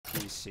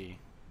see.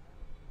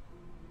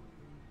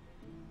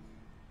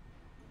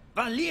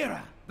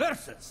 Valera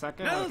versus Is that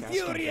guy like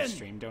asking for Malfurion.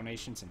 stream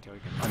donations until he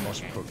can I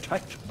must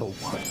protect the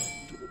wild.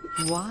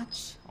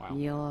 Watch Wow.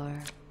 your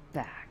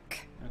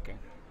back. Okay.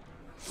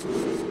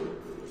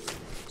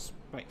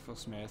 Spiteful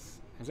Smith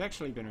has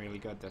actually been really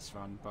good this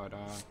run, but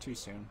too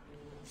soon.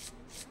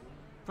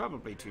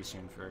 Probably too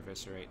soon for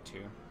Eviscerate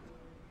too.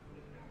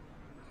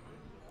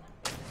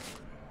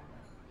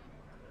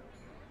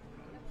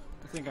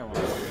 I think I want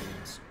more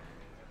minions.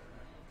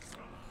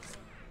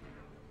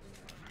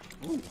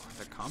 Ooh,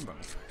 the combo.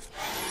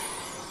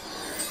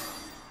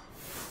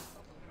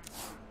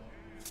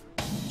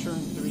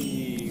 Turn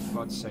 3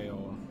 Blood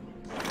Sail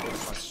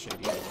plus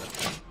Shady Lord,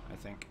 I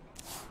think.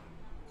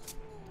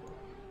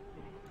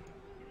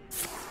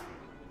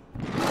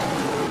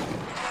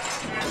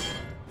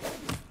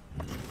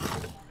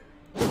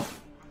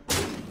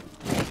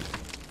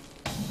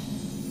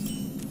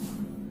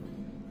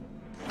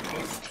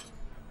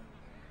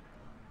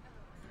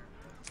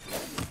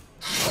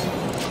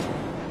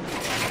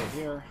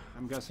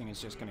 I'm guessing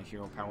he's just gonna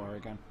hero power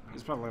again.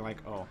 He's probably like,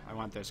 oh, I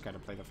want this guy to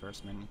play the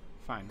first minion.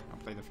 Fine, I'll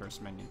play the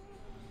first minion.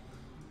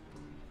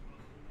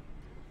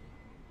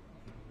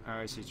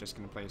 Or is he just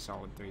gonna play a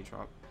solid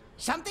 3-drop?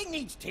 Something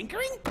needs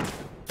tinkering?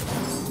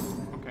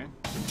 Okay.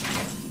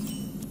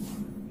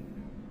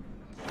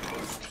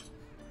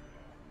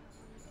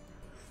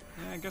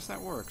 Yeah, I guess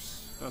that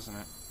works, doesn't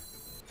it?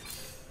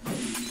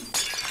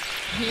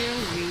 Here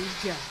we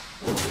go.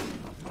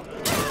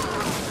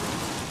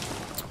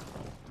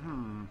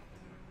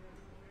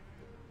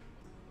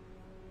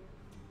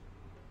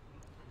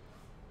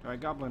 Do I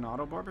Goblin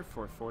Auto Barber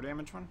for a 4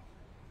 damage one?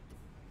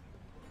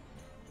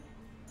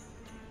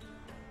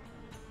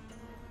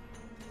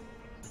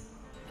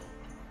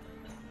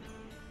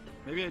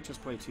 Maybe I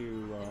just play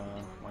 2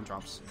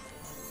 1-drops.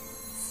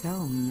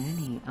 So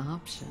many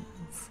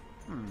options.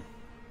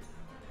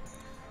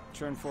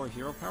 Turn 4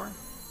 hero power?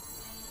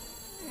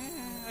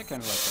 I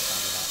kind of like the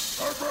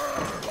sound of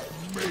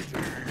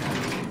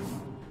that.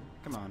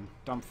 Come on,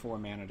 dump 4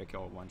 mana to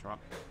kill a 1-drop.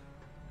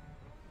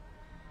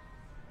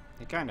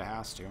 He kind of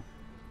has to.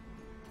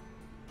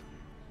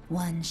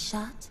 One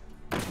shot,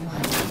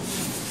 one.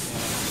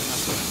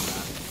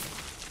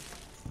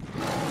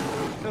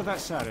 Though that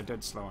said, it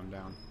did slow him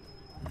down.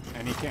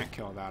 And he can't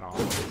kill that off.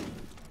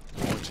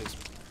 Which is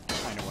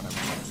kind of what I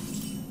want.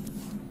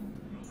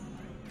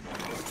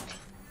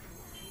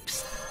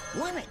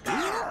 Want a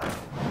deal?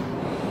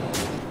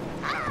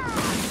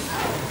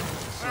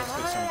 So let's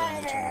get some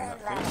damage in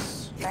that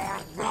face.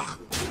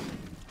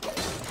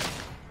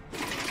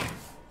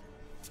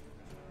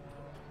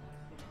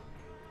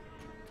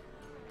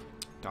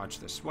 Dodge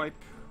the swipe,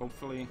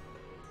 hopefully.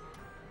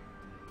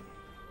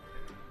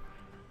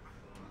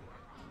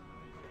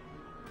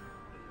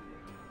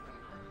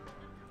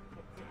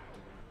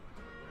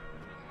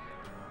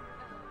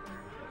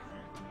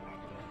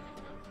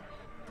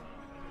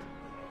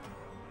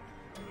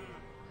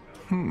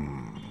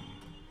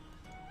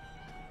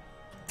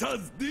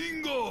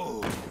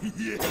 Tazdingo!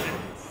 Yes!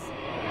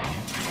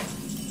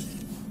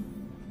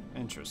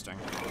 Interesting.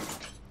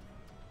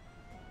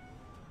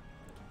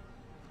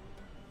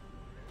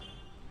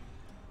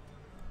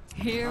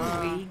 Here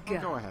we go.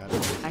 Go ahead.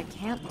 I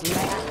can't do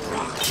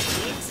that.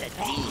 It's a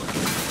deal!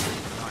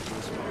 Not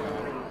useful at all.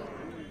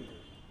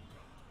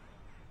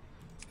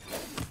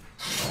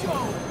 Go,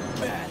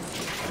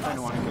 best! I kind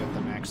of want to get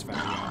the max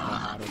value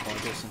out of the auto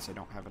barger since I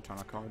don't have a ton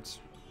of cards.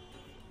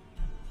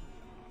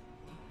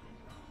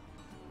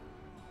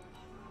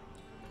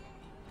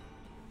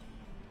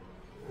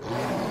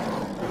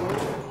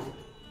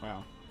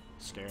 Wow,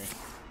 scary.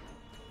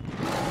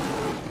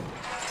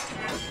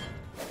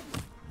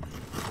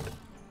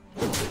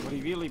 Would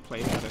he really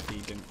play that if he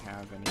didn't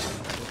have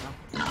anything to do?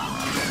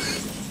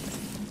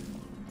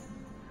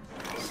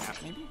 Sap,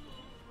 maybe?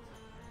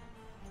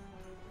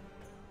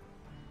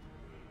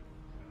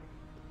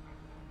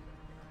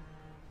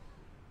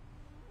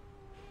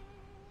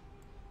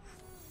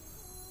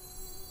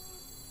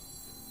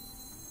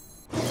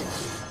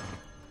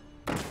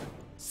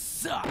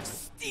 Suck,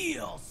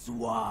 steal,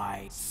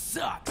 swine!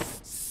 Suck,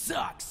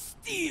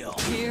 steal!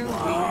 Here we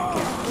go.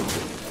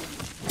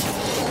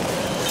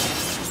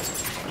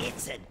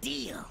 It's a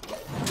deal!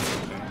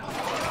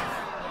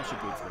 That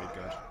should be pretty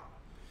good.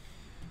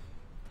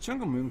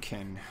 Jungle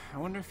Moonkin. I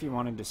wonder if he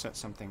wanted to set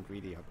something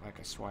greedy up, like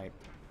a swipe.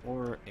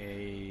 Or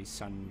a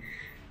sun...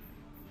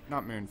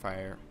 Not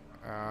Moonfire.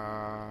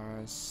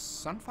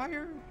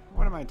 Sunfire?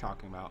 What am I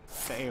talking about?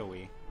 The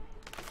AoE.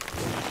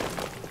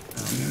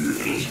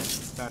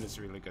 That is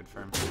really good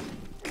for him.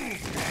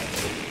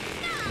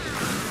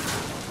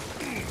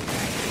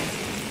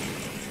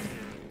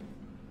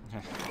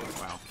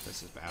 Wow,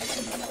 this is bad.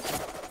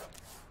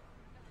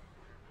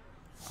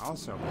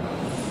 Also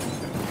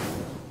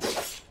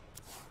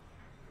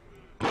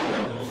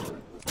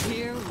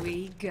Here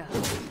we go.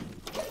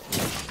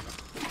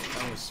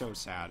 that was so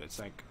sad. It's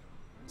like,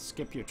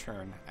 skip your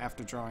turn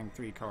after drawing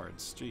 3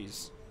 cards.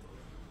 Jeez.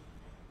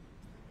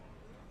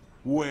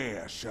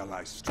 Where shall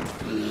I strike?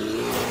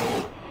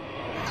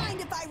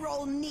 Mind if I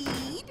roll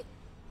need?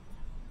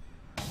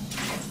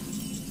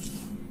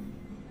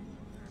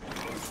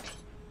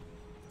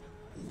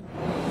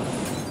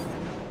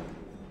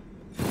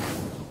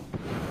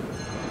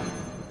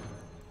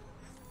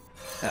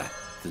 Ha,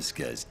 this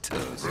guy's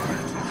toast.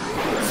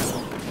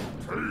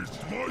 Taste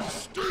my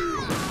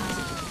steel!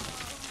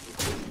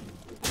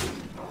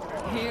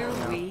 Here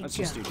we Let's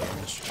go. just do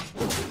damage.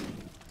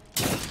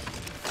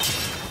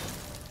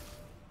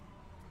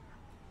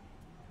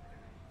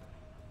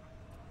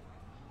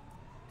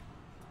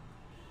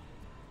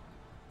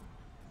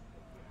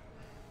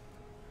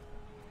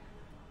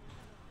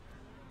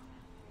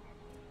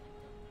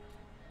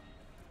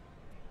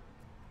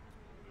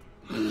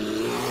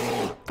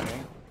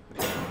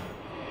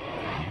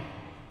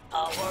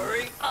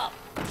 Powering up.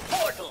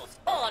 Portals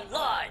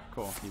online.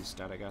 Cool, he's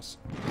dead, I guess.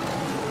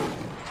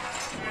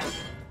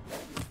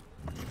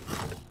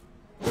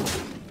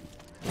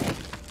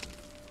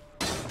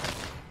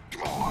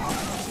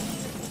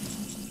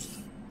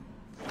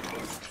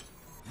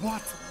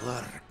 What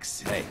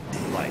lurks? Hey,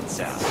 lights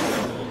out.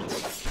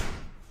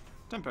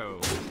 Tempo.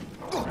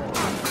 Okay.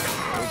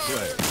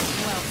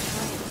 Well,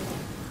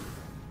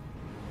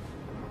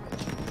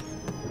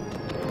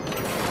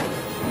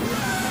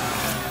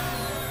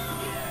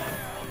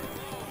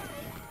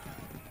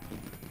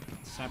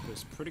 Sap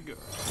is pretty good.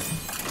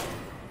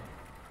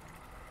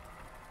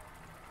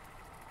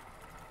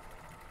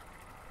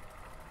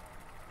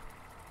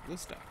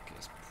 This deck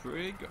is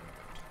pretty good.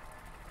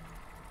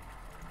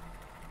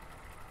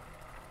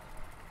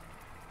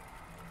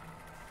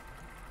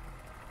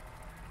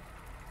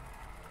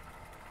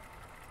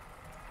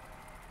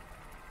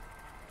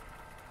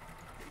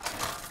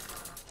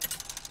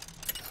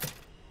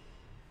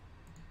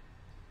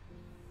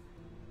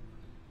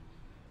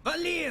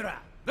 Valera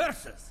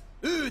versus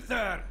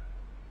Uther.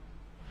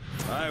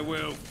 I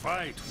will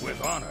fight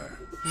with honor.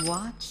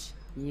 watch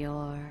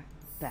your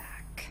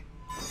back.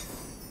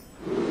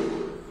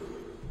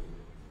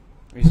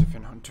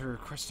 Razorfin Hunter,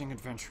 Questing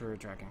Adventurer,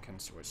 Dragonkin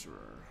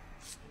Sorcerer.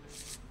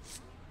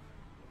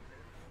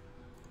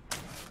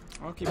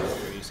 I'll keep it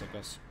 3s, I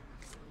guess.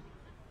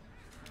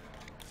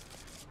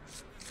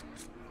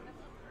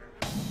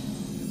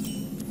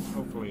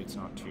 Hopefully it's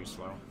not too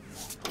slow.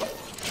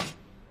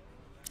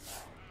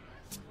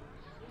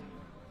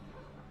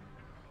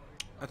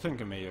 I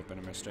think it may have been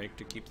a mistake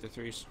to keep the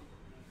 3s.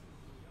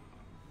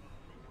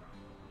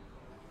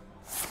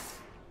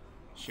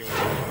 Sure,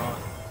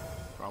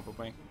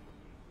 probably.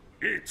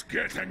 It's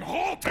getting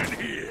hot in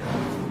here!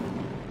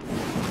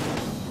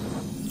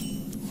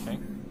 Okay.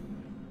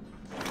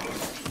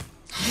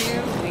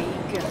 Here we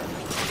go.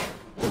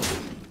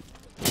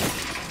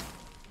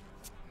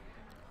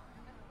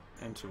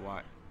 Into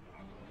what?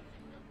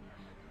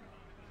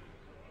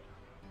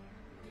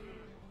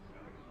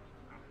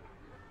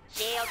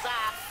 Shields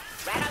up.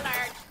 Red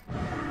alert.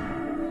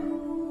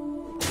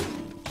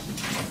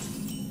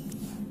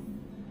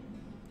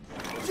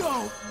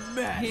 Don't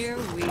mess. Here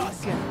we go.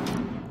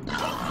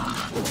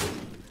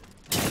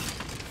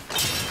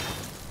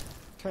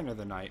 Kind of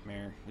the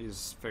nightmare.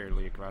 He's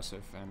fairly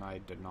aggressive, and I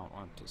did not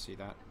want to see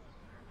that.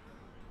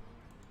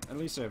 At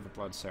least I have a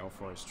blood sale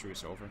for his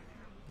truce over.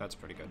 That's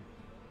pretty good.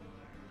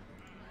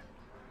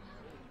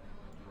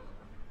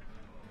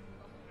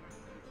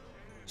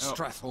 Oh.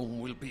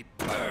 Stratholm will be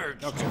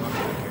purged. Okay, I'll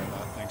take care of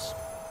that, thanks.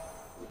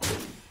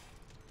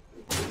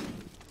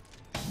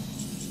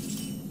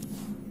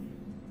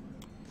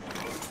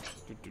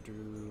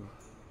 Do-do-do.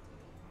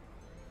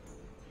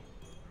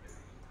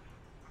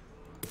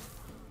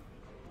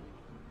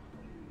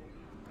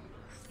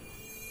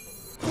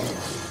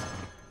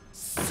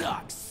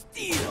 Suck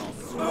steel.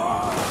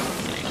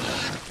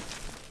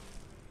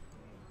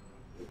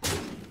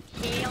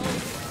 Shield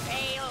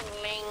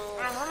failing.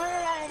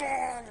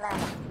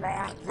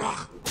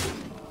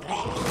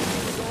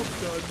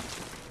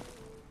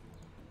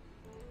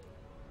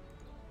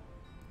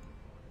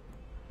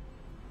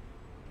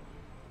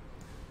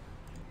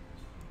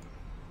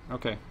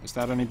 Okay, is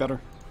that any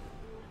better?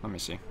 Let me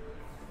see.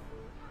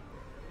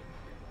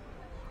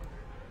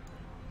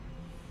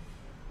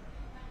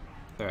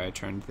 There, I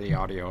turned the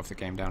audio of the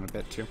game down a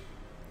bit too.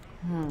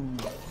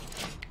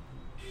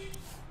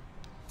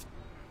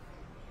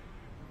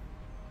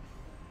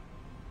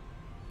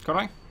 Could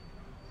I?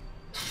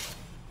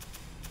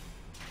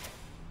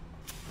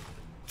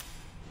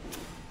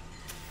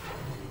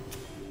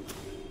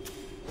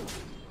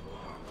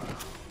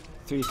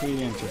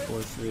 Three into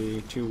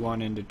 4-3,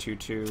 2-1 into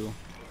 2-2,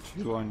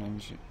 2-1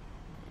 into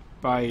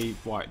by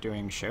what?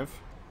 Doing Shiv?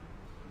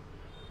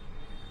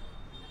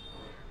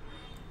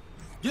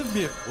 Give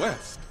me a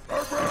quest.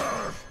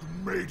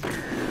 Matey!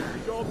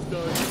 Job's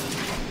done.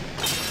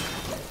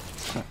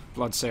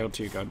 Blood Sail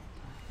too good.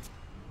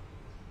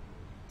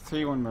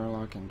 3-1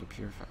 Murloc into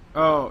Purify.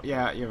 Oh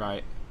yeah, you're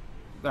right.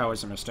 That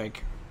was a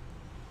mistake.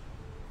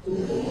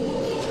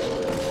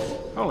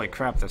 Holy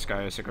crap, this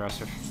guy is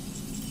aggressive.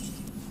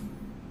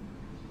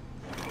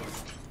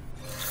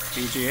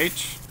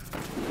 BGH.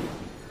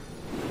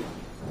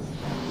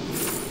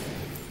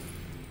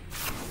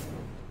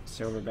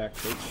 Silverback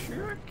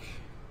patriarch.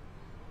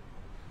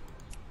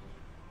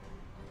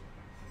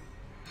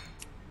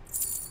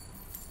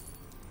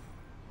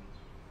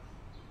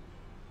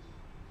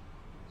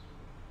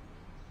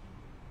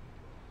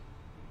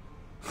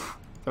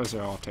 Those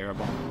are all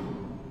terrible.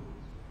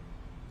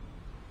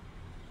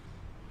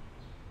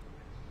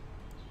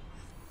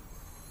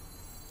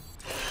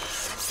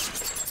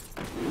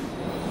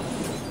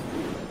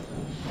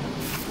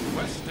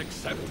 Quest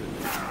accepted.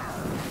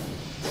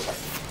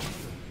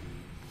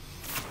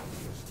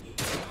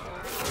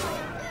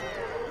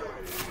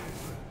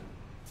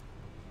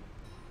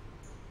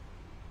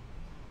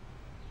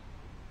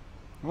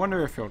 I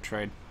wonder if he'll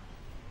trade.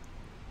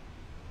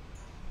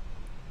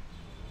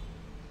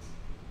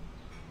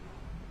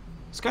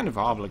 He's kind of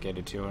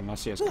obligated to,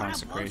 unless he has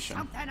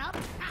consecration.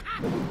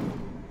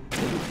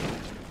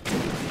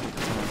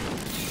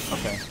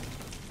 Okay.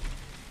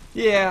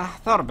 Yeah,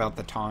 thought about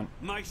the taunt.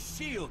 My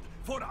shield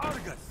for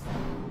Argus.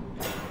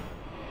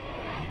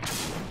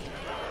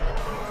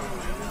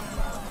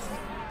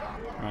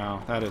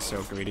 Wow, that is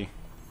so greedy.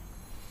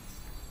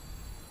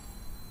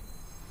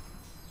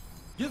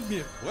 Give me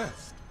a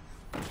quest.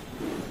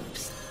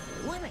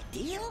 Want a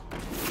deal?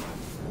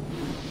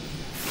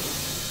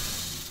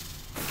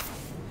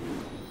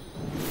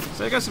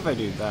 So I guess if I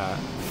do that...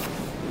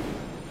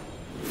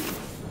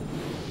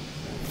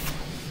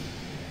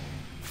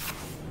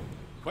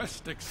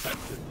 Quest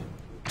accepted.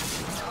 He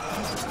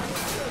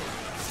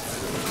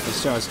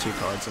still has 2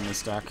 cards in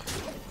this deck.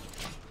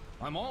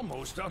 I'm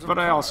almost out of But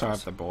I also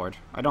cards. have the board.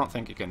 I don't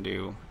think he can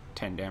do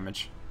 10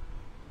 damage.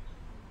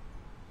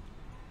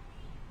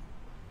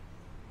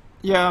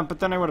 Yeah, but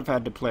then I would have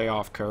had to play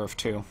off curve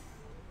too.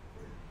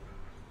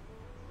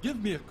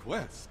 Give me a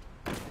quest.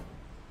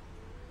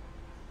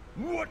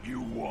 What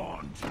you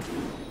want?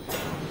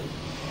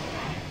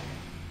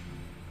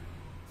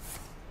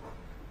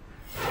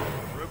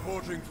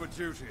 Reporting for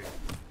duty.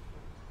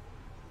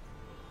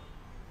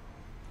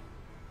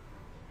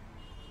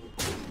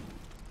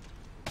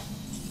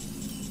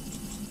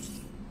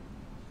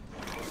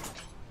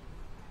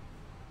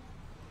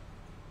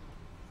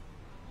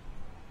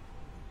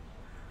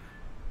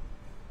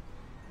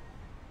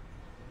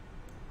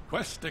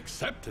 Quest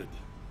accepted.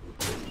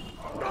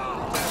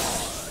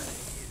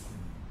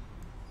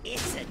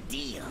 It's a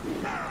deal.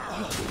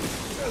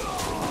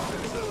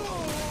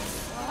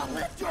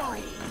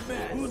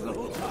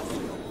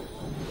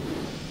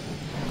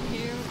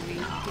 Here we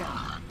go.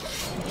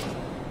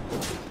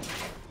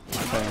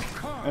 Okay.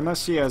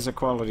 Unless he has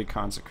equality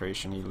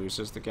consecration, he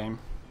loses the game.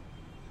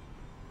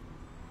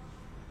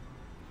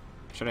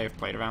 Should I have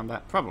played around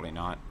that? Probably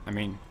not. I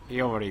mean,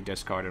 he already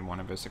discarded one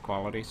of his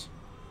equalities.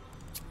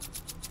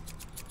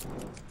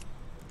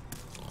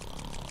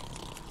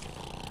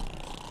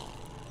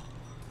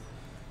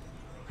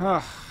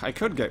 I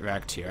could get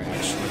wrecked here,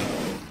 actually.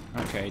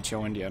 Okay,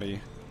 Joe and Yeti.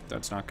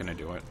 That's not gonna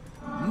do it.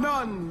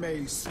 None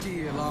may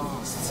steal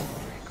our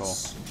Cool.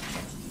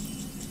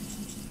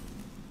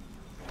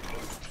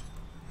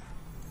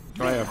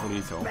 Do I have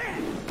lethal?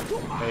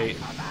 8,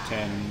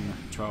 10,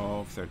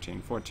 12,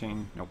 13,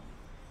 14. Nope.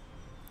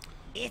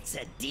 It's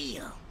a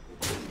deal.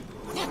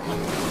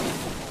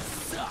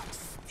 Suck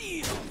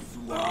steel.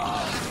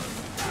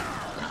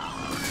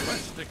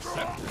 Quest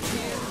accepted.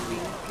 Here we go.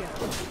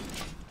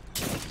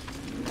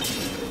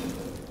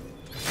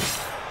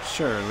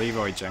 Sure,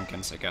 Leroy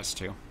Jenkins, I guess,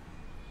 too.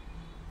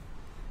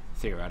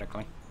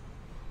 Theoretically.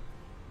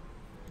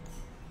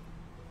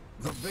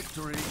 The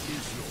victory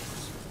is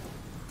yours.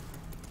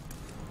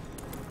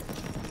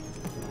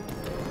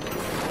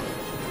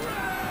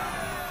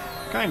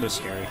 Kinda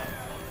scary.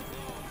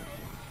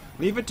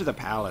 Leave it to the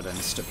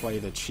Paladins to play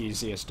the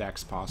cheesiest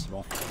decks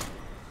possible.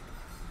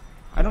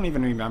 I don't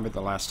even remember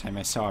the last time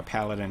I saw a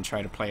Paladin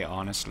try to play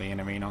honestly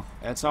in Arena.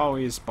 It's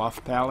always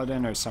buff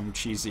Paladin or some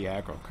cheesy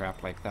aggro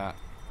crap like that.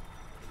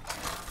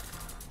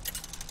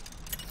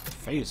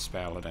 Face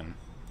Paladin.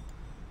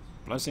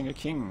 Blessing a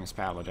King's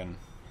Paladin.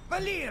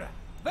 Valir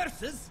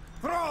versus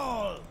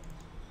Thrall.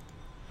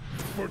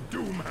 For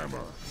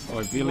Doomhammer.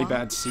 Or really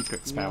bad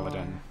Secrets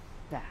Paladin.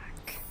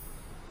 Back.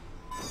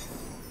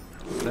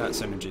 That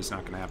synergy's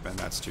not gonna happen,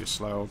 that's too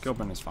slow.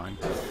 Gilbin is fine.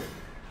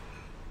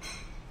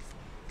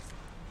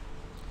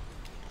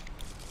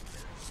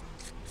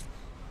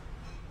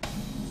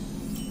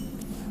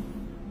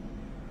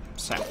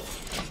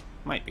 South.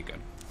 Might be good.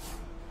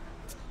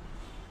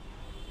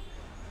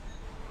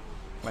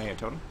 Play a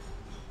totem.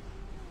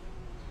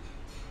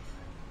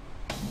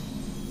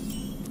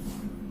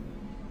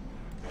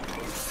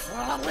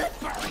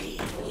 Slippery.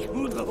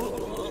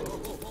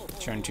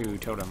 Turn 2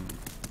 totem.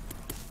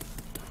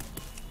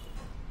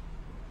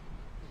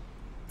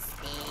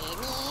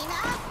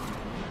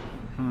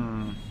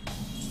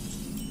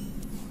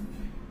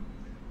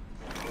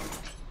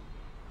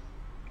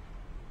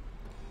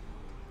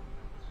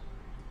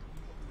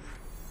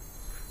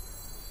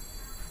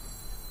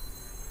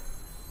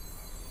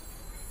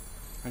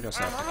 I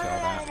guess I have to kill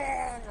that.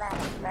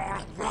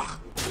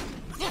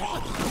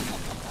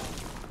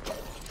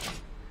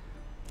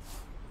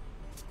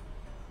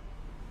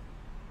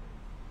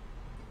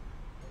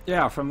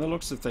 Yeah, from the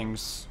looks of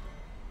things,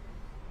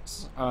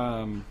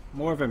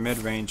 more of a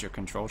mid-range or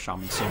control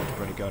shaman seemed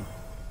pretty good.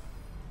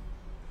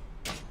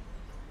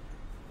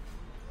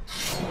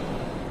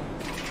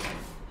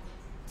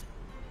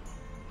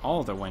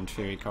 All the Wind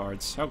Fury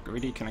cards. How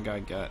greedy can a guy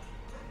get?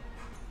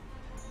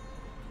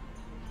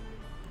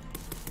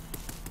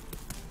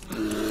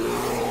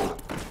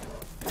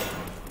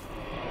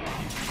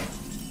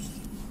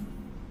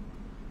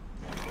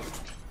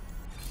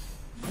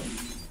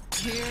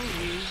 Here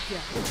we go.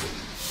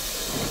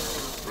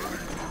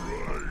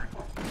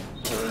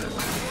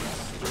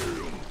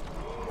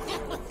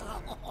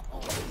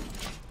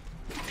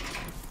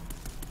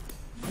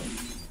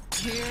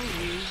 Here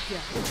we go.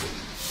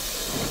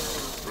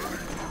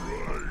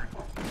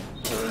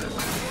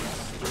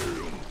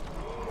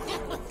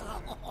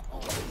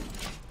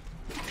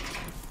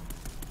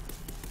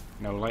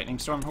 No lightning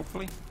storm,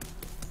 hopefully.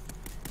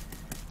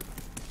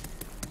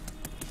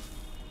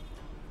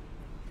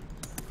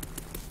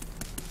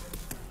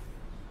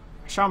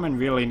 Shaman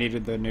really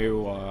needed the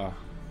new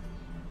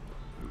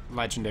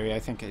legendary. I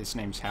think his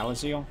name's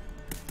Halaziel.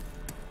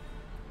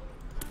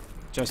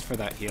 Just for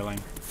that healing.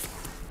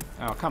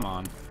 Oh, come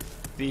on.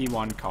 The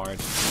one card.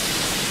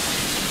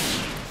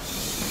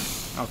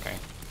 Okay.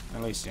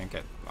 At least you didn't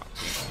get lucky.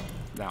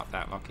 Not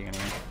that lucky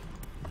anyway.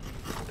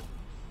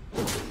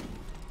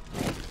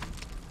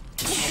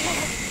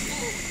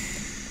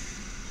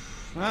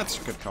 That's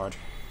a good card.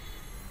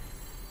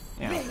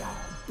 Yeah. They all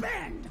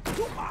bend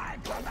to my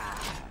command.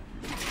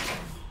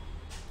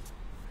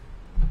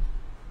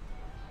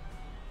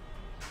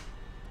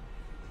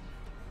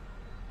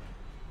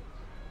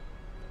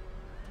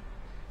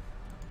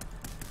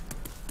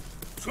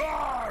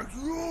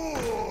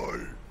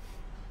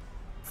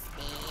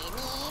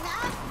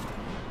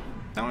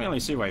 Don't really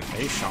see why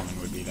Face Shaman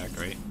would be that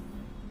great.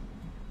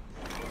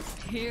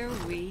 Here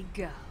we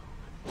go.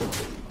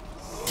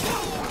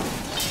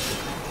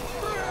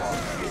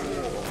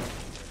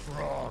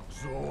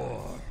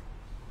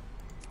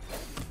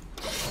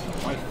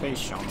 Why Face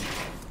Shaman?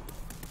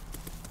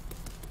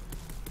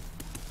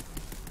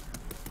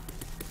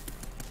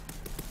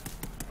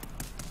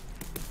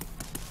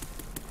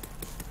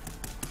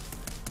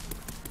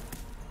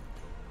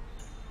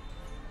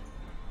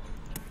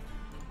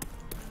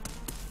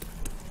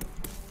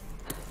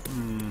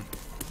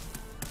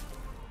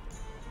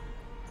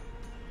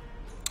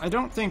 I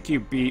don't think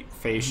you beat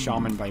Face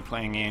Shaman by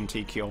playing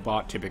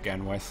anti-Keelbot to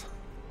begin with.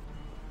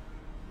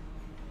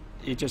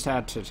 You just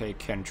had to take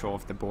control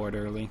of the board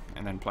early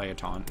and then play a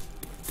taunt.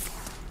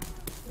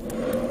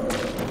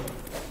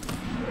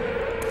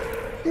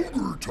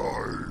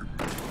 Overtime.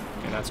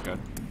 Okay, that's good.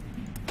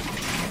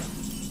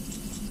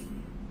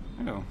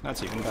 Oh,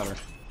 that's even better.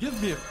 Give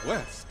me a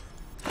quest.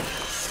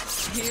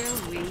 Here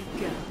we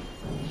go.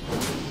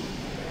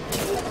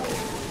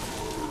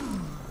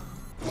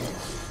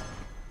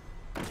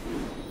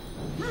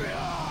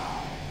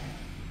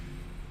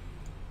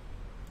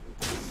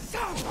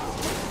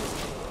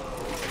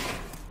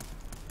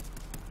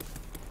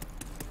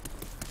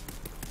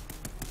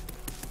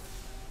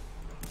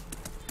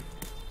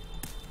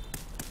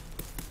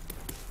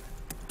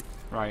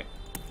 Right.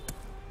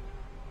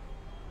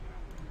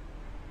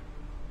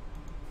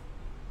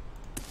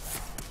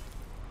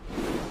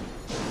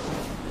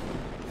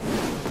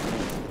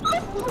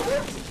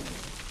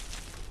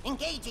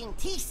 Engaging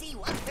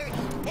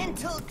TC-130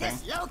 into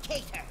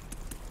dislocator.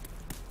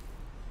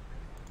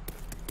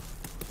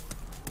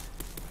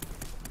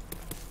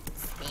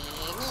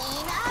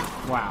 Spinning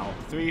up. Wow.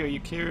 3? Are you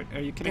kidding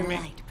The me?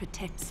 light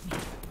protects me.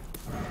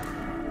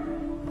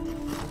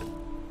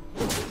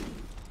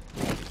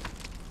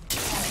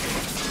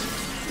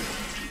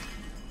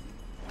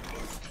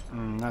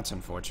 That's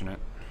unfortunate.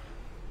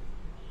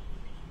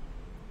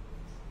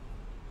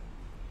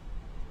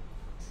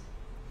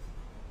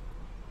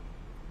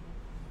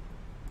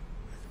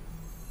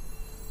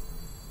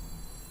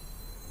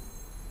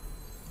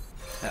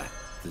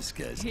 This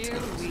guy's Here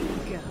we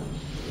go.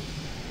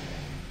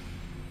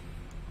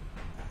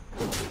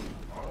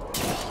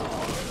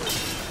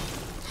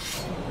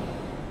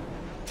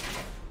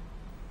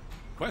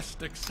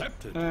 Quest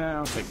accepted.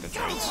 I'll take the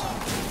chance.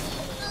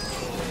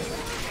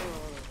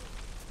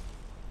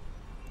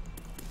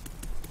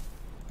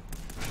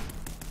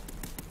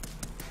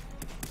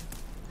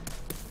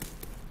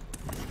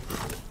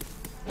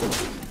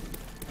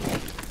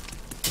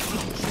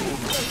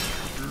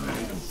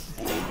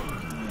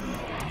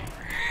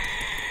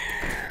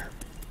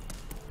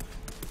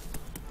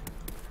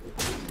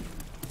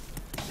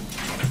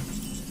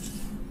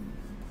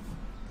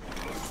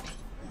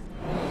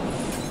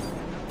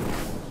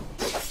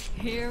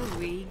 Here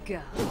we go.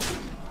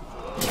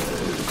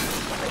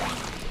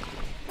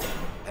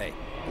 Hey,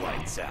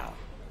 lights out.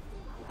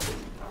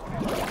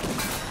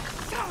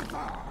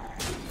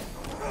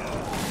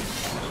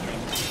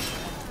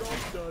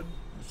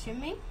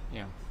 Shimmy?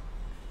 Yeah.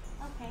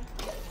 Okay.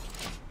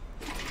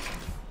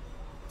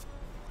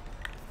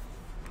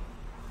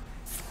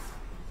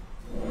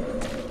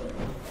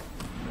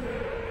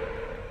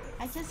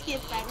 I just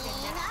get back in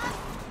there.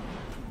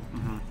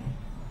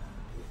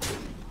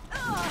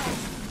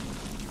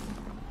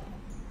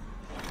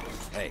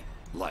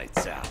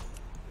 Lights out.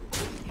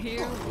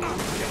 Here we go.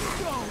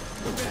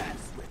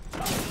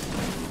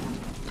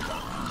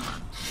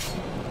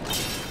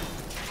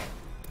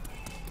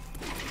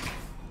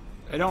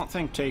 I don't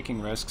think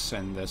taking risks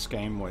in this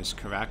game was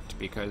correct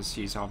because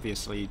he's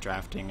obviously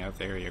drafting a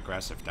very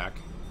aggressive deck.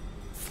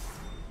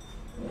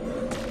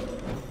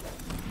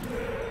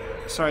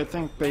 So I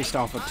think based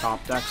off of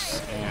top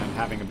decks and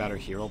having a better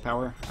hero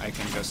power, I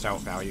can just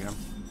outvalue him.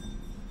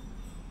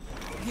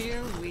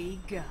 Here we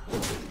go.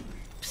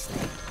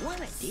 What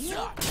a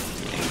deal.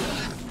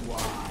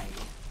 Why?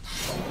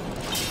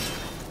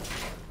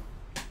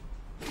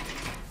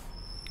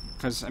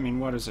 Because, I mean,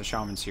 what does a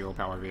Shaman's hero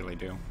power really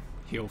do?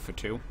 Heal for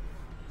 2?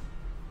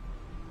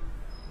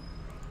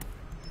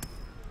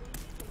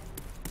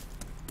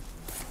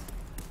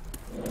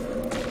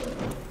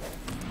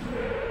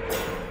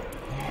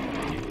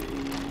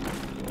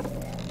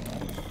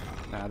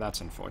 Nah,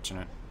 that's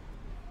unfortunate.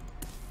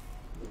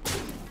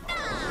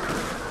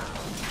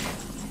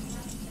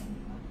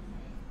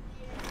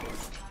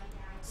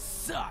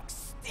 Suck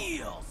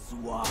steel,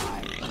 swine.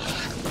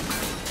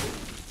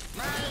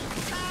 My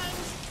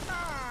time's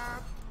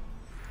up.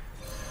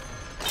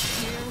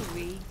 Here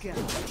we go.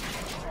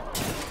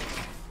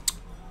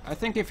 I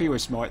think if he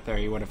was smart there,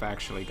 he would have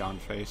actually gone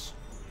face.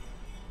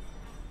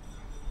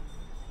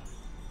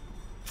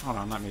 Hold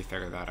on, let me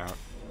figure that out.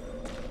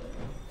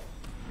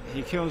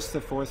 He kills the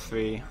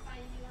 4-3.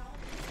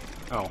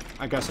 Oh,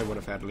 I guess I would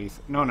have had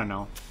lethal. No, no,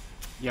 no.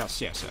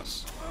 Yes, yes,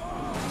 yes.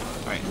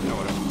 Right, I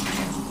would have.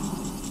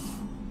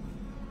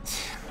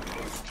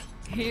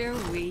 Here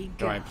we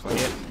Do go. I play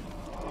it?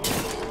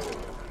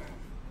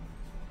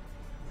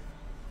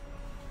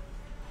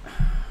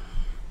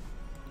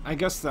 I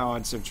guess the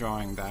odds of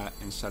drawing that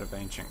instead of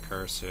Ancient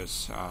Curse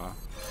is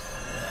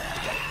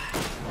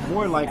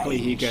more likely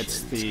he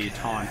gets the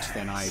taunt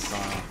than I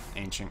draw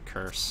Ancient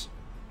Curse.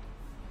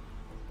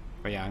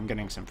 But yeah, I'm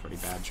getting some pretty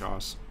bad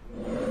draws.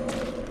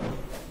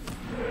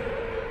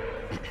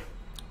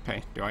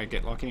 Okay, do I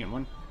get lucky in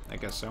one? I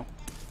guess so.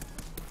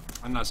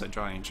 Unless I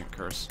draw Ancient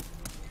Curse.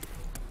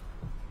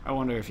 I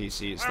wonder if he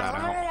sees that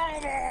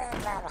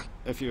out.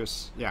 If you're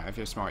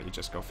smart, you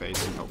just go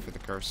face and hope for the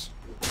curse.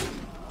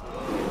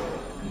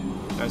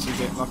 Does he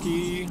get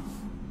lucky?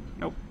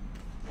 Nope.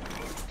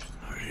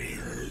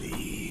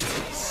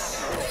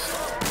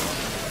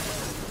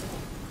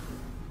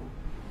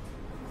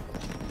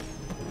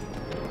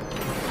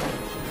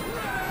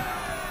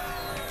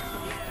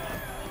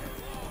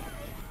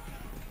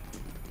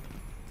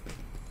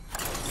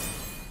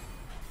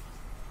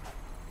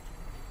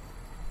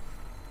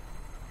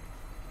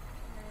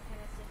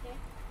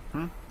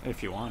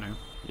 If you want to.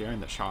 You're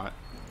in the shot.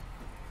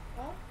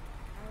 Yeah.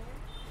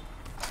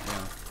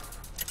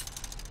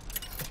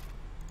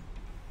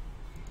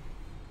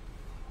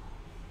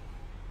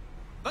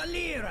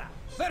 Valera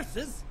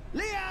versus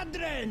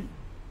Leandrin.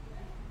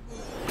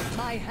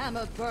 My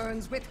hammer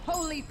burns with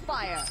holy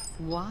fire.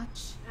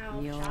 Watch Ow,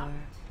 your chop.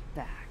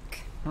 back.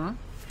 Huh? I'm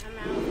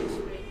out of this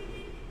ring.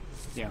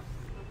 Yeah.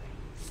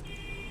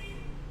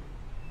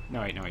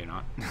 No, wait, no, you're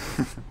not.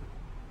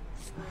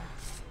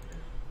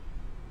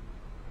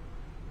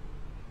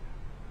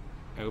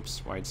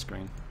 Oops,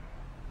 widescreen.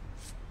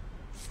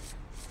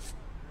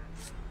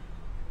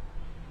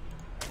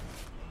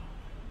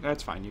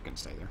 That's fine, you can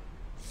stay there.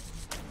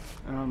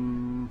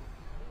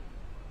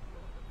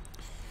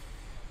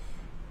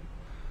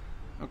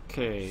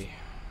 Okay.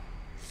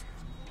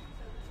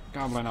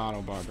 Goblin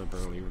Auto Barber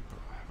Burly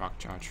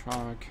Rockjaw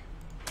Trog.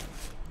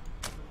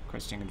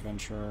 Questing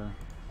Adventurer.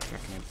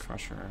 Decadent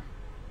Crusher.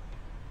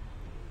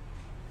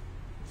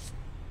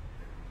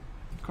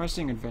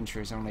 Questing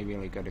Adventurer is only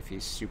really good if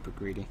he's super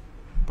greedy,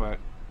 but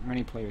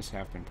many players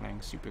have been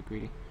playing super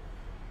greedy.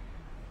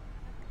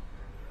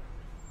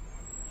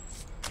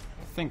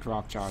 I think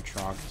Rockjaw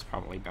Trog is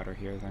probably better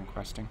here than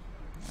questing.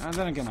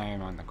 Then again, I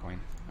am on the coin.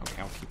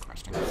 Okay, I'll keep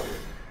questing.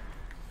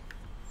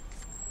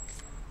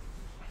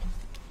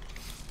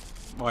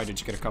 Why, did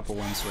you get a couple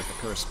wins with the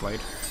Cursed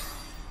Blade?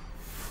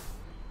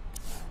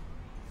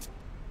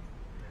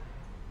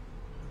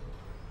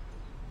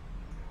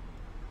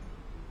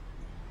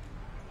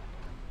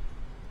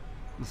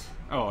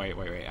 Oh,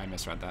 wait, I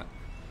misread that.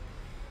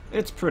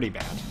 It's pretty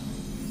bad.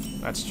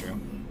 That's true.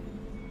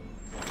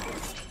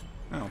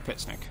 Oh, Pit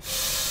Snake.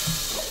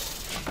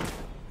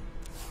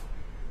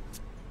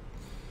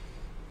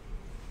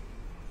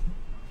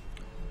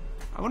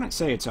 I wouldn't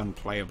say it's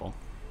unplayable.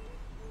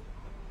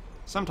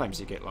 Sometimes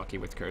you get lucky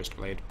with Cursed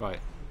Blade, but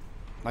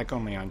like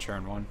only on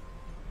turn 1.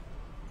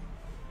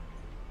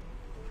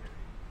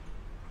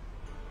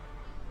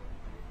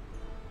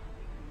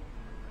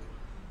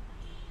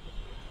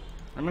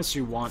 Unless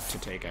you want to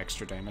take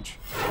extra damage.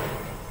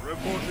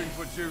 Reporting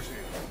for duty.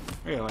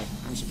 Really?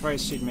 I'm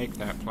surprised she'd make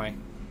that play.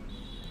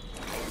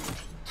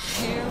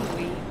 Here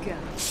we go.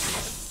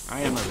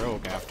 I am a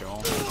rogue after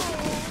all.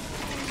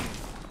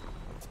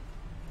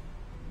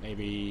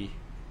 Maybe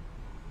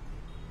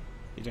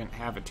he didn't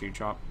have a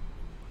 2-drop.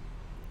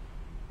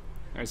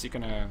 Is he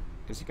gonna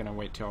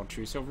wait till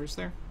True Silver's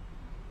there?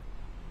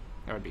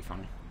 That would be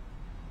funny.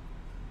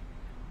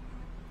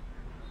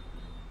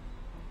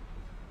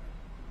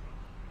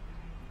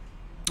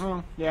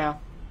 Oh, yeah.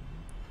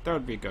 That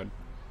would be good.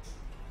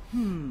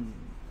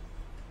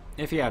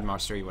 If he had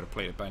Master, he would have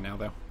played it by now,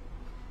 though.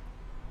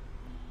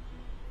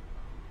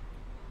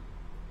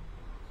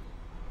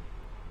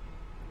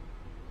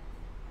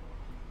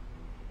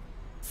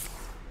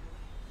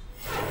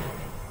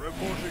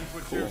 Reporting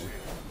for duty.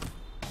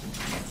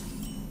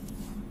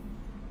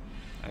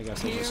 I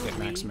guess I'll just get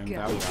maximum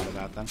value out of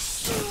that then.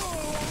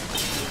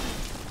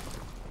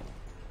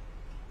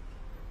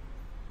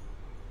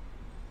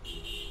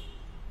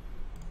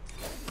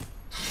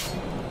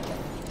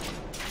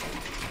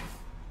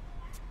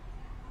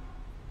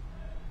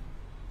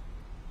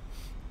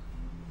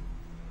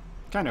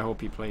 Kinda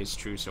hope he plays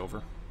True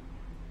Silver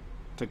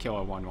to kill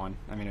a 1-1,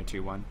 I mean a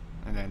 2-1,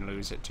 and then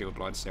lose it to a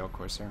Bloodsail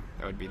Corsair.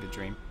 That would be the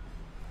dream.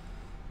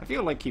 I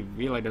feel like he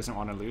really doesn't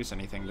want to lose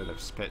anything to the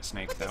Spit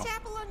Snake, Put though. this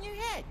apple on your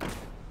head.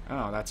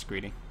 Oh, that's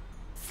greedy.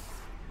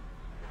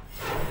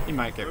 He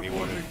might get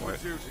rewarded for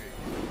it. Duty.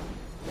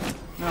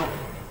 No.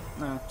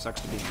 No,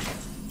 sucks to be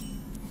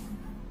him.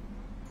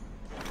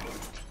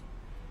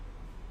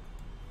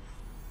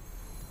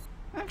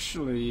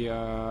 Actually,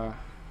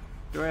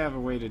 do I have a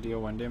way to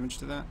deal 1 damage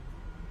to that?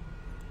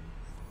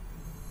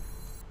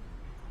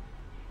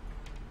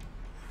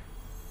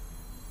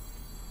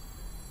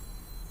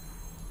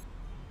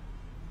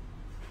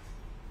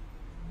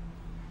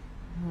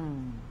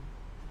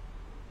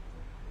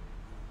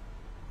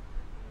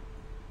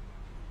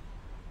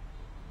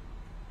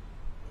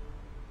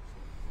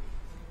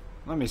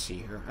 Let me see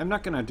here. I'm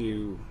not gonna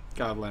do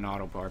Goblin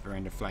Auto Barber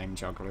into Flame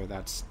Juggler.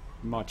 That's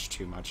much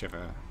too much of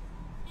a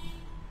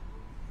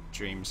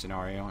dream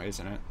scenario,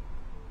 isn't it?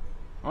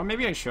 Or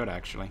maybe I should,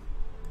 actually.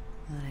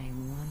 I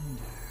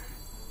wonder.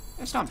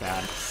 It's not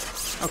bad.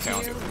 Okay,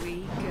 I'll do Here it.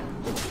 we go.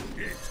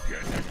 It's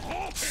getting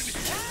hot in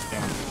here.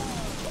 Damn.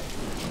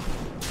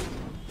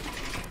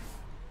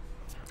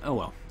 Oh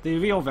well. The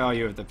real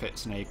value of the Pit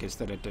Snake is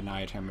that it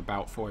denied him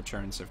about 4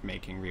 turns of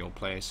making real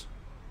plays.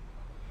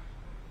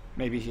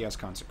 Maybe he has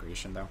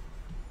Consecration, though.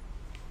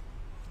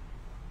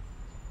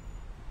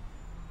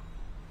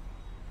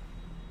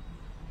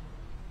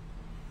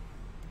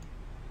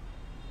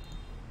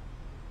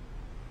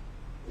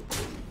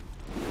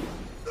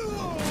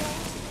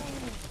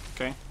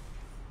 Okay.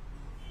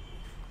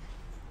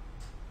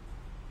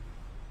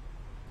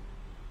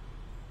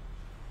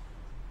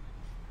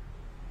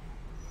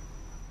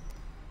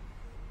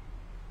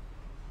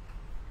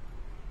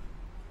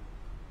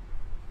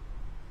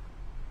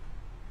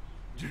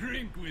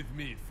 Drink with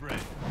me,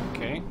 friend.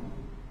 Okay.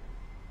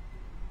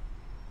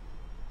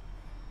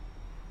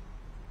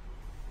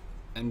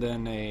 And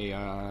then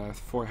a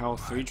 4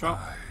 health 3 drop.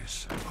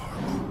 Eyes are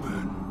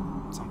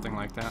open. Something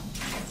like that.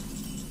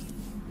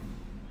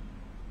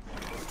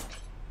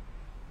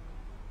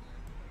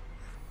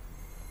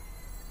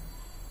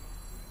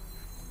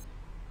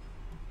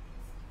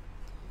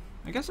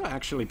 I guess I'll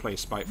actually play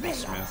Spiteful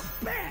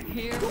Smith.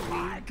 Here we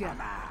go.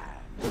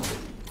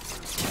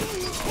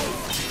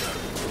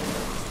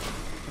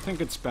 I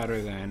think it's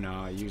better than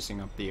using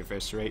up the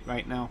Eviscerate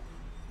right now.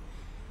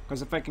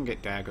 Because if I can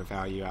get dagger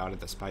value out of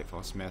the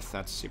Spiteful Smith,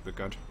 that's super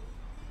good.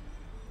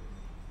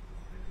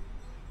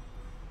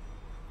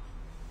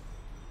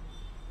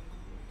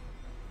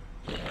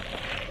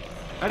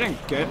 I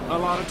didn't get a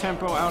lot of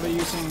tempo out of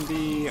using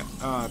the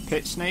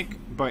Pit Snake,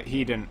 but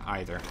he didn't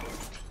either.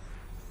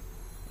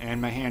 And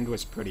my hand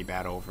was pretty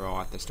bad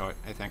overall at the start,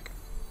 I think.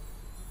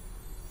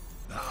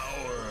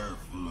 Power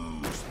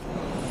flows.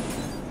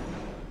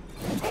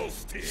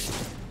 Toasted.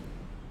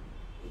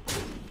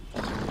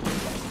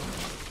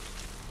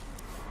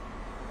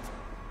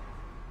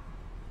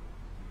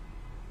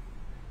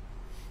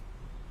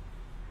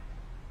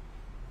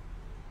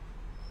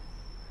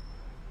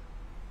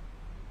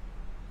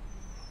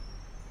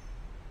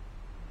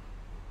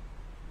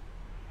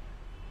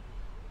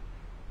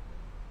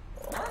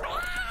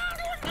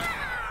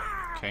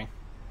 Okay.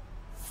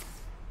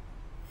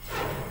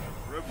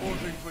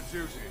 Reporting for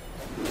duty.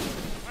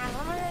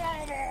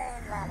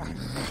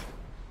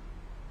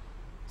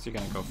 Is he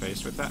gonna go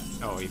face with that?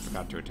 Oh, he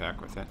forgot to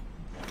attack with it.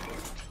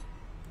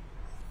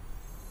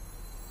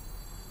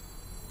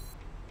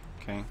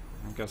 Okay,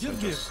 I guess I'll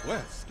Give me a just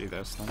quest. do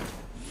this then.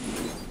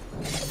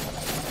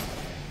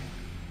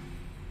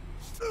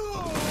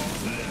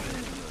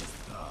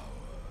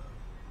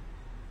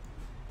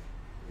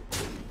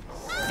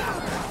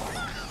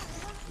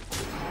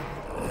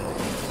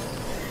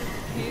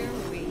 Here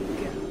we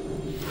go.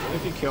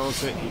 If he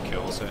kills it, he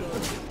kills it.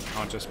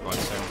 I'll just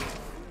Bloodsail.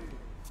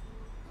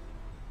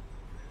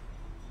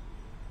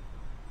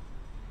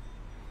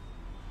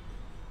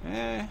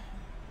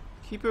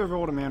 Keeper of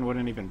Older Man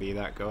wouldn't even be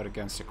that good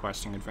against a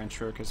questing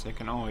adventurer because they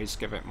can always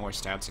give it more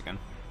stats again.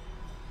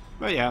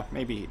 But yeah,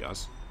 maybe he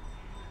does.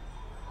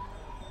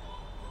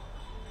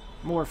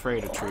 More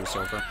afraid of True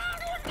Silver.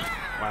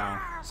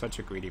 Wow, such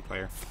a greedy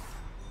player.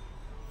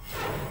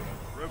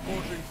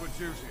 Reporting for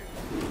duty.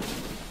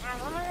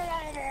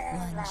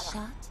 One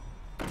shot,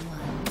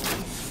 one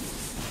kill.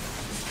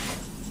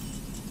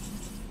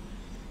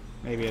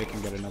 Maybe I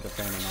can get another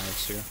Fan of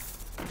Knives here.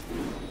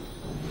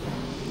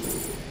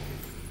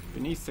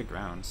 Beneath the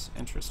grounds.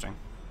 Interesting.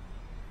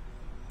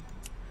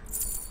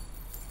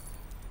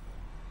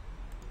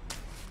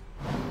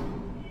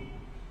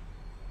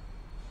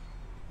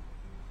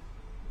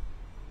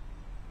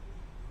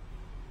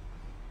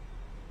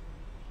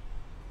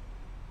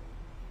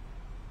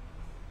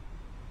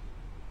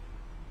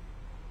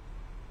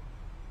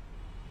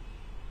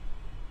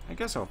 I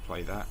guess I'll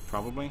play that,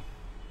 probably.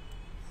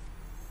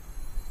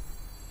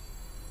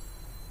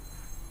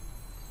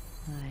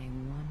 I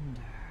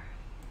wonder.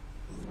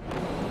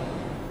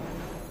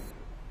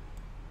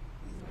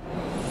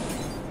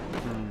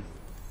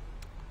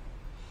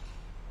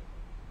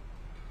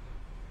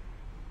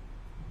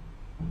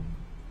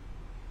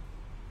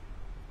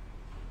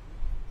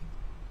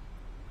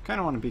 Kind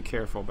of want to be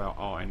careful about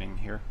all-ending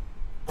here.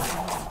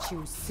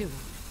 Choose soon.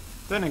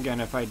 Then again,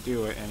 if I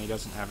do it and he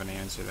doesn't have an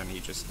answer, then he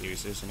just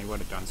loses, and he would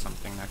have done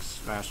something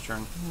last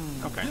turn.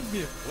 Okay. Give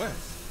me a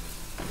quest.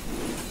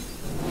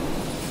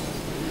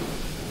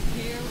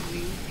 Here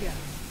we go.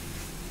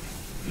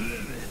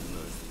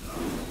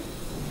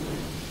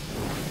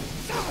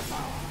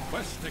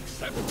 Quest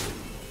accepted.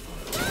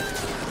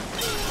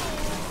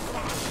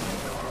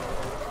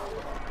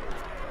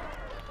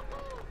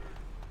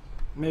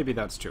 Maybe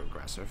that's too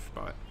aggressive,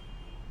 but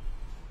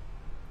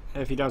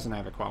if he doesn't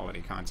have a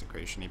quality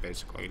consecration, he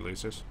basically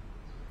loses.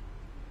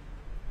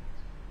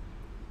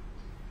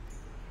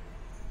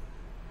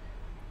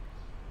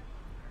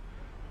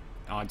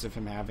 Odds of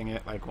him having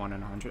it like 1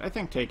 in 100. I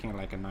think taking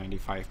like a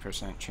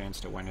 95% chance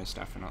to win is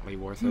definitely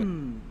worth it.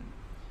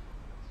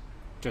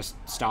 Just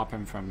stop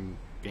him from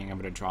being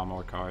able to draw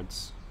more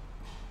cards.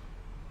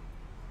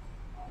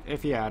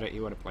 If he had it, he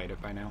would have played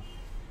it by now.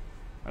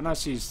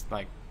 Unless he's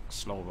like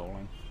slow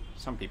rolling.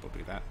 Some people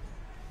do that.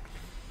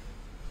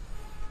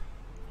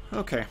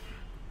 Okay.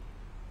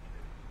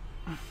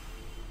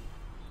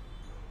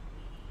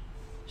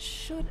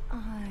 Should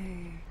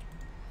I?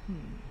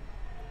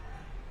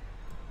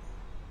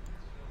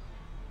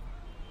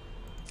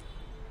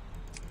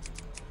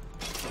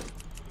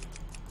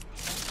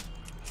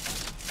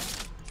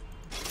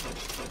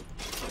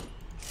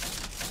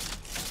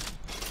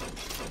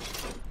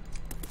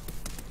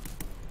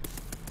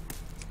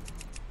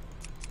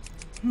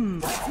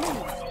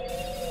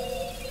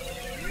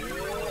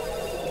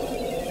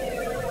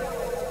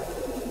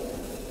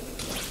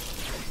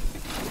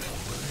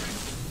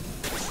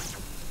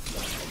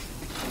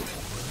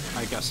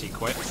 I guess he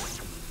quit.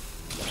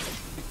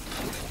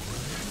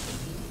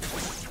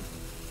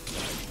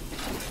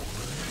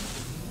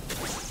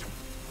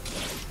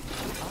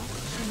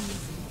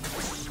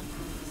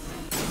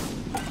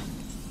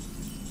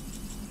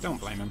 Don't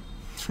blame him.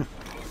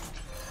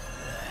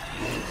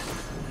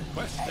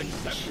 Quest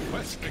accepted.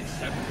 Quest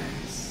accepted.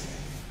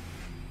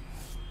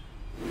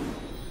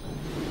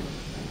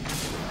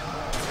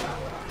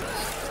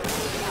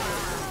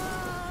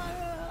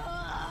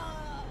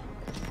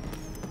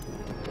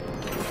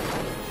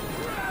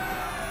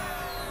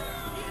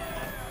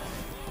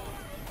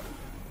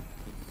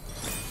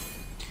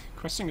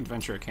 Questing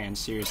Adventure can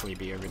seriously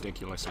be a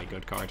ridiculously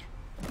good card.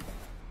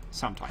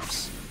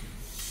 Sometimes.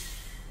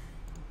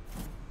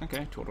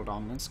 Okay, Total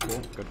Dominance,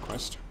 cool, good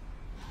quest.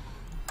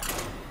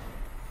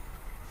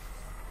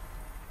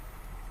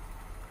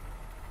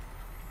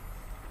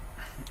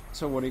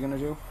 So what are you gonna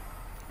do?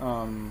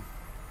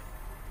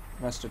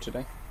 Rest of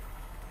today?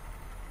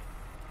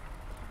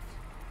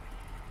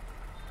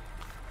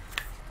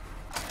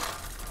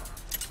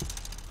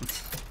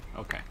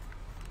 Okay.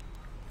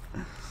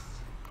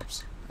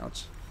 Oops.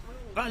 Ouch.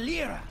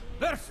 Valera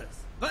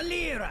versus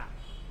Valera.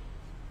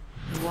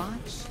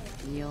 Watch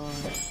your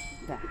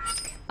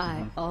back.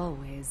 I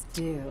always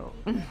do.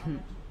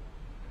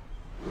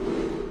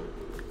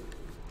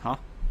 Huh? How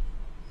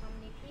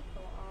many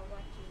people are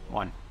watching you?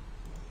 1.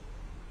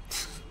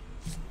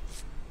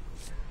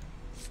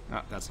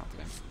 Oh, that's not the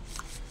name.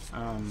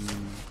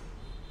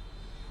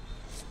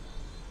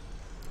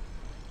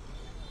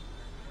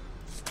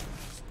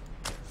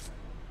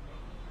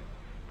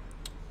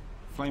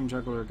 Flame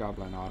Juggler,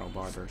 Goblin, Auto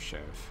Barber, Shiv.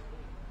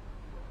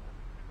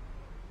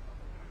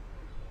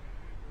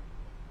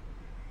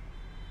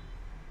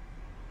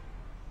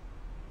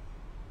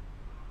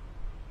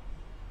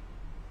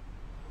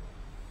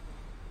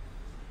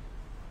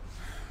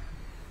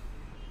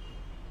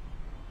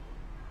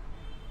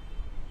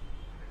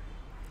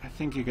 I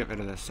think you get rid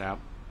of the sap.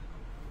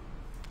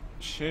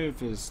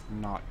 Shiv is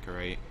not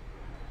great.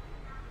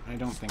 I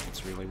don't think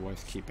it's really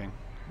worth keeping.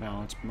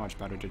 No, it's much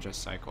better to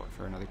just cycle it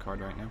for another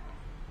card right now.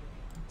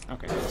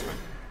 Okay, that's fine.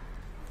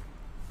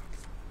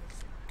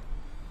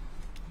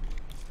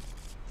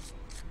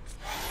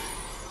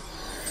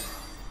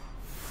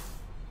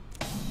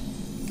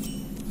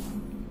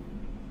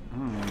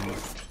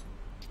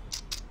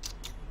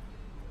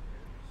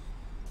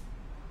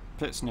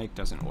 Pit Snake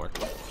doesn't work.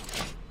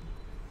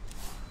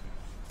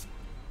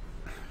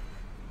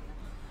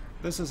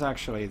 This is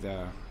actually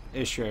the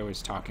issue I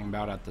was talking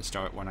about at the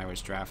start when I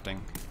was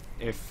drafting.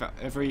 If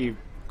every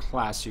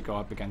class you go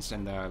up against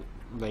in the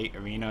late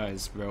arena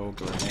is rogue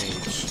or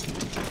mage,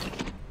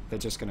 they're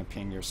just gonna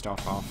ping your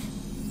stuff off.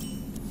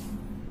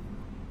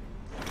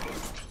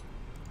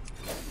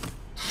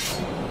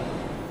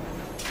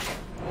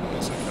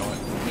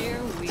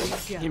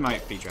 He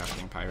might be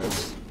drafting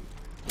pirates.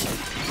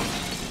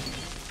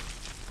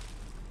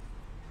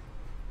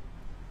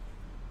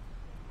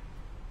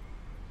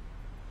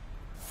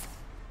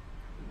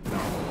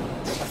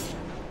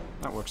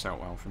 That works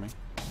out well for me.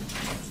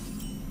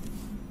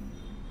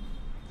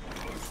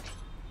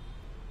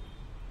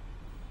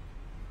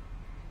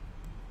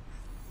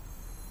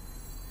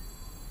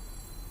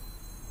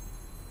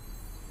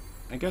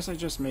 I guess I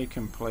just make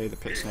him play the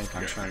pit snake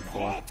on turn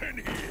 4.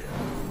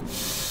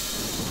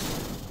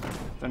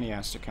 Then he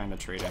has to kind of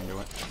trade into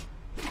it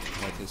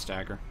with his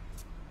dagger.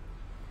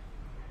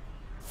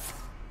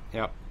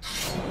 Yep.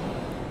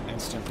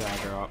 Instant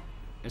dagger up.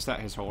 Is that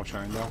his whole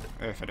turn though?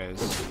 If it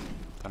is,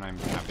 then I'm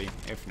happy.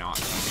 If not,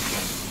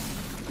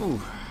 ooh,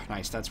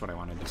 nice. That's what I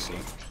wanted to see.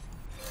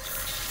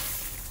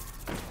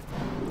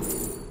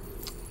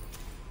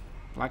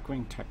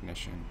 Blackwing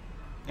Technician.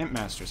 Imp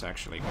Master's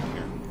actually good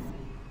here.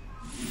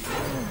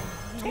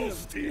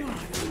 Toasty.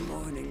 Not a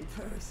morning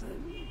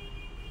person.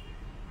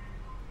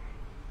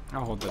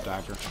 I'll hold the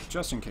dagger,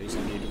 just in case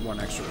I need 1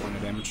 extra point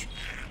of damage.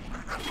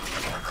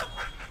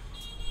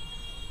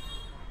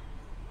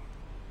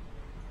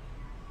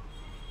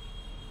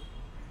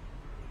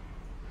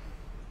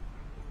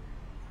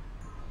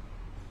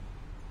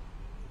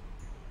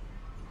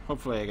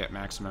 Hopefully I get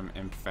maximum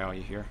imp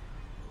value here.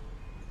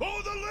 Oh,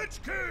 the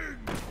Lich King!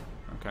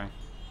 Okay.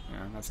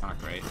 Yeah, that's not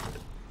great.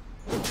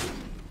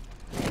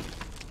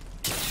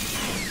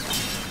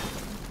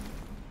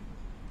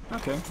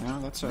 Okay, yeah,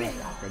 that's a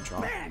good draw.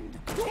 Let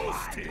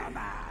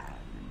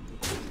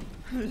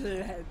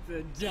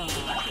the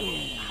dark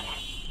in.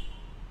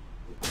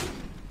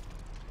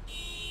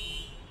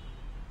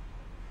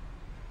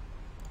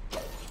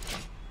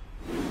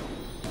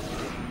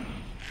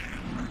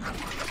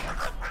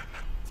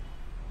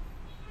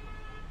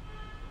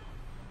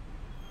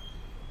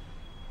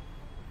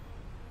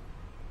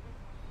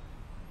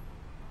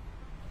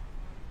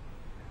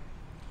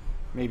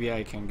 Maybe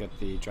I can get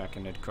the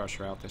Draconid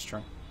Crusher out this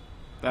turn.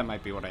 That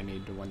might be what I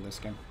need to win this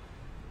game.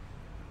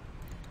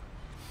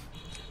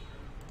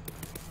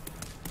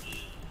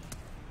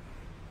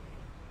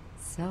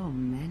 So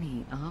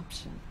many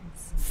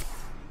options.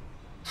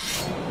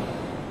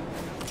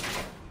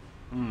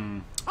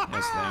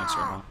 That's the answer,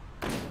 huh?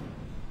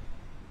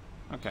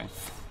 Okay.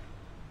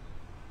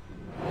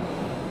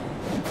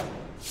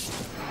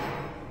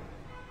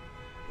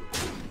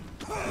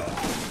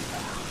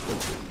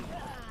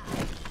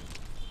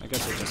 I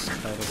guess I just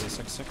play it as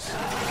a 6/6.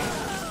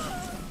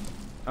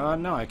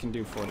 No, I can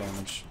do 4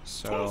 damage,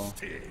 so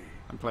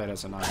I play it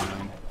as a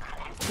 9/9.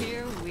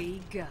 Here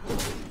we go.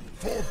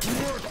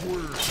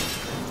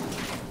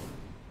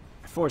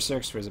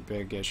 4/6 was a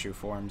big issue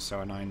for him,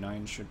 so a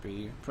 9/9 should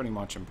be pretty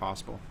much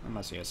impossible,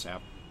 unless he has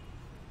sap.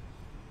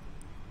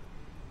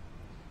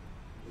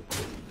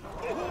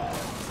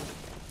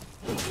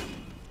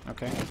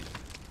 Okay.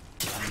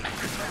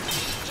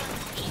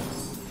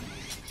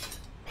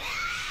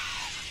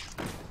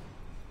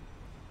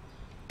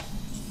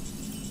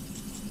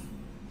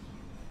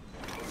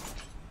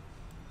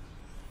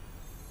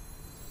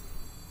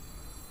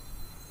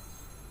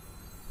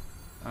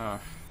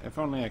 If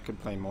only I could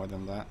play more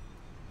than that.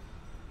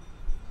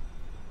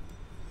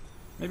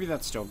 Maybe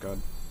that's still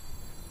good.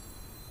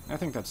 I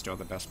think that's still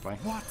the best play.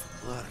 What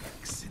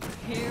lurks in the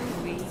Here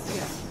we go.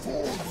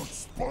 form of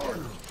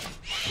spire?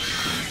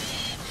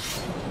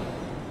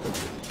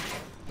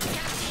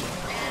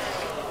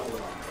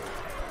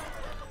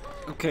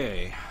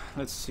 Okay,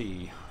 let's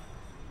see.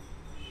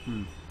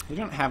 He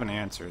don't have an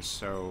answer,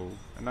 so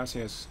unless he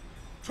has...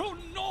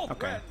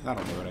 Okay,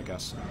 that'll do it, I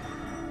guess.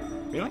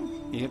 Really?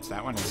 He hits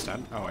that one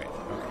instead? Oh wait,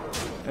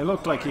 okay. It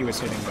looked like he was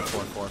hitting the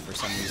 4/4 for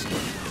some reason.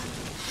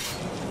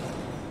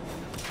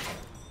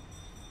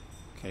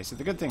 Okay, so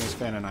the good thing is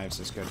Fan of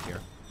Knives is good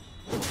here.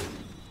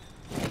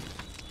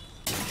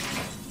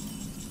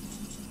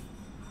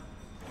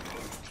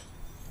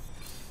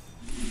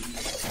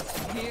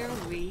 Here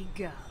we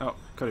go. Oh,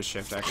 could have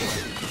shift actually.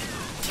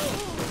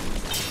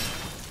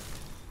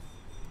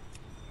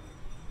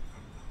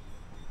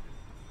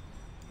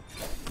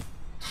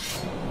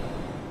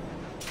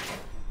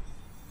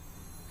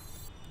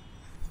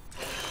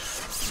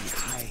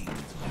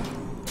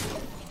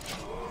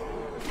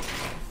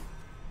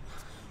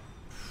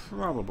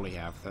 Probably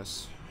have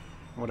this.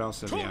 What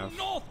else does he have?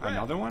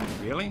 Another one?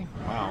 Really?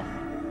 Wow.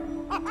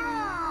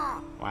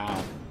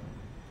 Wow.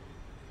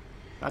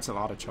 That's a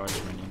lot of charge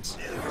minions.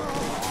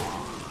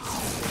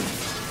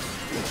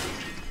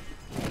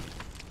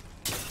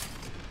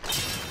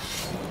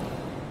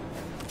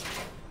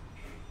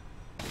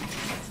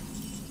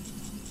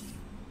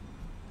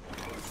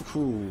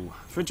 Ooh,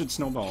 frigid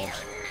snowballs.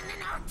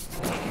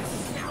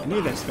 I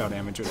knew that spell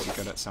damage would be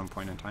good at some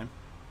point in time.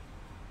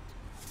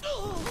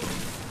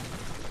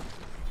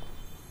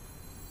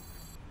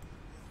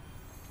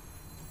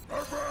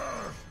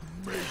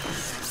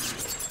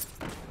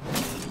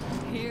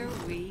 Here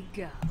we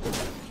go.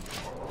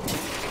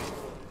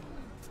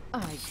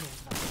 I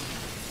give up.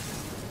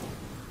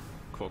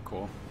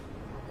 Cool.